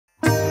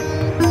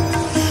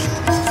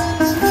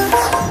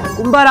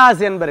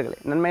கும்பராசி என்பர்களே,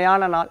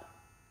 நன்மையான நாள்.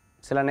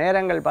 சில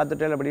நேரங்கள்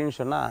பார்த்துட்டு அப்படின்னு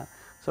சொன்னால்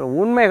சில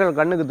உண்மைகள்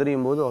கண்ணுக்கு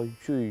தெரியும் போது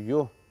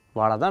ஐயோ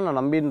வாழை தான் நான்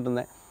நம்பின்னு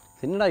இருந்தேன்,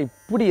 என்னடா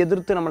இப்படி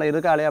எதிர்த்து நம்மளை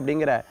இருக்காளே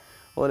அப்படிங்கிற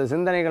ஒரு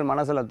சிந்தனைகள்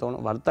மனசில்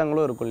தோணும்.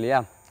 வருத்தங்களும் இருக்கும்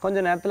இல்லையா? கொஞ்ச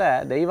நேரத்தில்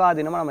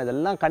தெய்வாதீனமாக நம்ம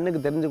இதெல்லாம்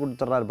கண்ணுக்கு தெரிஞ்சு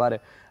கொடுத்துட்றாரு பாரு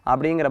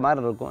அப்படிங்கிற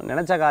மாதிரி இருக்கும்.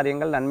 நினச்ச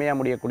காரியங்கள் நன்மையாக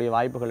முடியக்கூடிய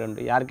வாய்ப்புகள்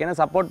உண்டு. யாருக்கேனா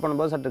சப்போர்ட்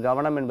பண்ணும்போது சற்று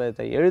கவனம் என்பது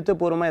தேவை.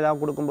 எழுத்துப்பூர்வமாக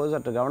ஏதாவது கொடுக்கும்போது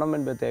சற்று கவனம்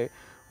என்பது தேவை.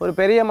 ஒரு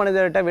பெரிய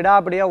மனிதர்கிட்ட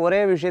விடாப்படியாக ஒரே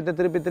விஷயத்தை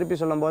திருப்பி திருப்பி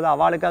சொல்லும்போது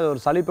அவளுக்கு அது ஒரு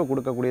சலிப்பை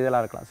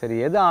கொடுக்கக்கூடியதெல்லாம் இருக்கலாம். சரி,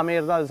 எது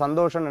அமையிறதோ அது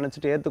சந்தோஷம்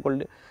நினச்சிட்டு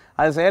ஏற்றுக்கொண்டு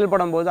அது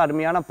செயல்படும் போது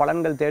அருமையான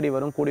பலன்கள் தேடி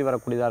வரும், கூடி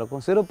வரக்கூடியதாக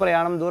இருக்கும். சிறு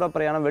பிரயாணம், தூர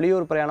பிரயாணம்,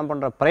 வெளியூர் பிரயாணம்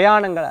போன்ற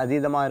பிரயாணங்கள்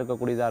அதீதமாக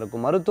இருக்கக்கூடியதாக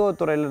இருக்கும்.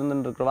 மருத்துவத்துறையில்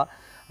இருந்துருக்கிறவா,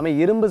 நம்ம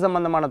இரும்பு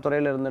சம்பந்தமான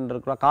துறையில்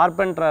இருந்துருக்கிறவா,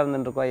 கார்பெண்டராக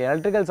இருந்துருக்கவா,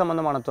 எலக்ட்ரிக்கல்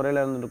சம்பந்தமான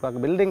துறையில்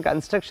இருந்துருக்கவா, பில்டிங்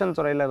கன்ஸ்ட்ரக்ஷன்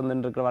துறையில்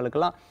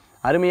இருந்துருக்கிறவாளுக்கெல்லாம்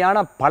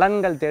அருமையான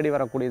பலன்கள் தேடி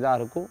வரக்கூடியதாக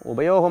இருக்கும்.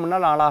 உபயோகம்னா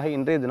நாளாக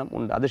இன்றைய தினம்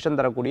உண்டு. அதிர்ஷ்டம்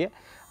தரக்கூடிய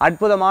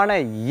அற்புதமான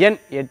எண்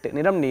 8,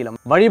 நிறம் நீலம்.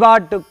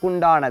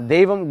 வழிபாட்டுக்குண்டான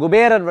தெய்வம்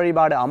குபேரர்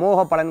வழிபாடு.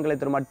 அமோக பலன்களை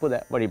தரும்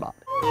அற்புத வழிபாடு.